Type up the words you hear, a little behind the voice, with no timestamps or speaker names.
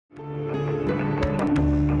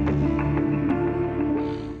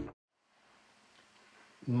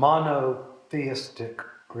monotheistic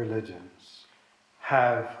religions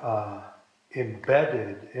have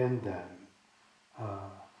embedded in them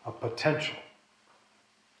a potential,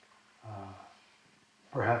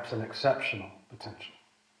 perhaps an exceptional potential,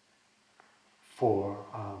 for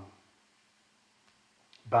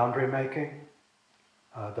boundary making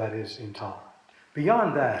that is intolerant.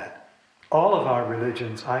 Beyond that, all of our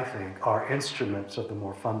religions, I think, are instruments of the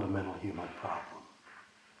more fundamental human problem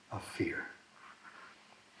of fear.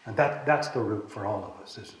 And that's the root for all of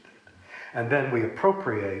us, isn't it? And then we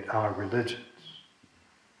appropriate our religions,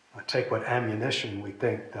 take what ammunition we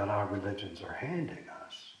think that our religions are handing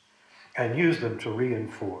us, and use them to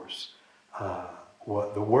reinforce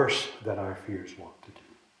the worst that our fears want to do.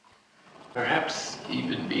 Perhaps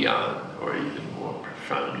even beyond, or even more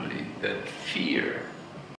profoundly than fear,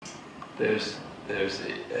 there's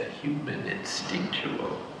a human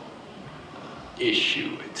instinctual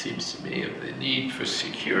issue, it seems to me, of the need for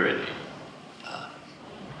security.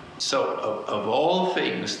 So of all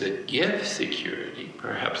things that give security,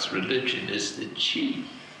 perhaps religion is the chief,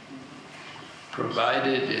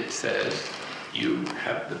 provided it says you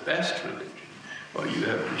have the best religion, or you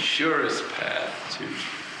have the surest path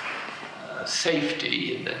to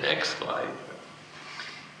safety in the next life.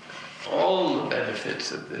 All the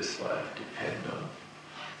benefits of this life depend on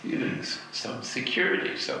feeling some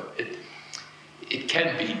security. So it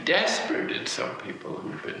can be desperate in some people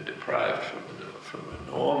who've been deprived from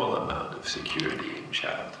a normal amount of security in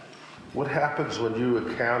childhood. What happens when you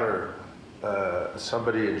encounter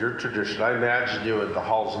somebody in your tradition? I imagine you in the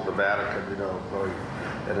halls of the Vatican, going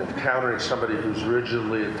and encountering somebody who's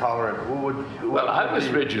rigidly intolerant. Well, I was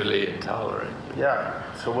rigidly intolerant. Yeah.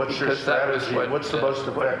 So what's your strategy? What's the most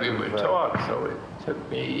effective? What we were taught. So it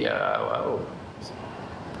took me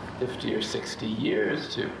 50 or 60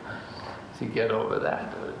 years to get over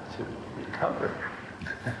that, to recover.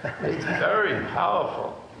 It's very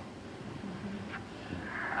powerful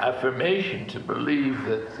affirmation to believe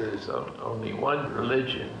that there's only one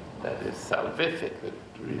religion that is salvific, that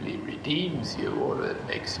really redeems you, or that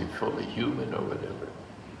makes you fully human, or whatever.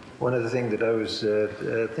 One of the things that I was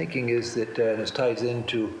thinking is that, and it ties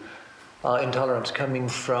into intolerance coming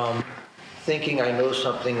from thinking I know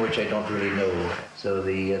something which I don't really know. So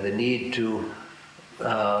the need to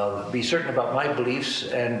be certain about my beliefs,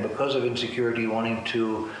 and because of insecurity, wanting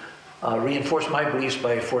to reinforce my beliefs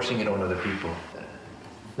by forcing it on other people.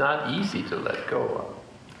 It's not easy to let go of,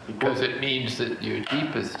 because it means that your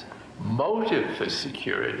deepest motive for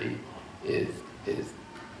security is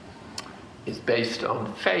based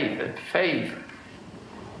on faith. And faith,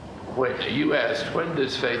 when you asked, when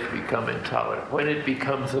does faith become intolerant? When it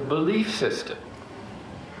becomes a belief system.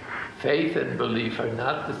 Faith and belief are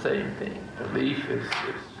not the same thing. Belief is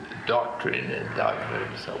doctrine and dogma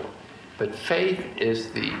and so on. But faith is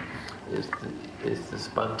the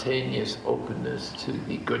spontaneous openness to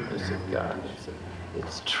the goodness of God.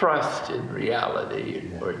 It's trust in reality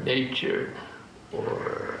or nature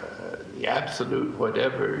or the absolute,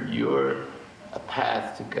 whatever your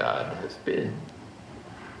path to God has been.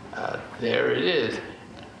 There it is.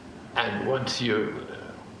 And once you've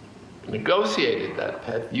negotiated that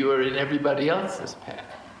path, you are in everybody else's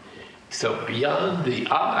path. So beyond the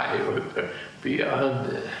I, or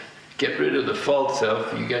beyond get rid of the false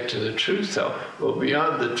self, you get to the true self. Well,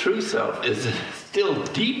 beyond the true self is a still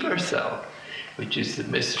deeper self, which is the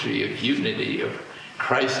mystery of unity, of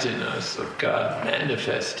Christ in us, of God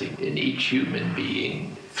manifesting in each human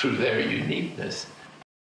being through their uniqueness.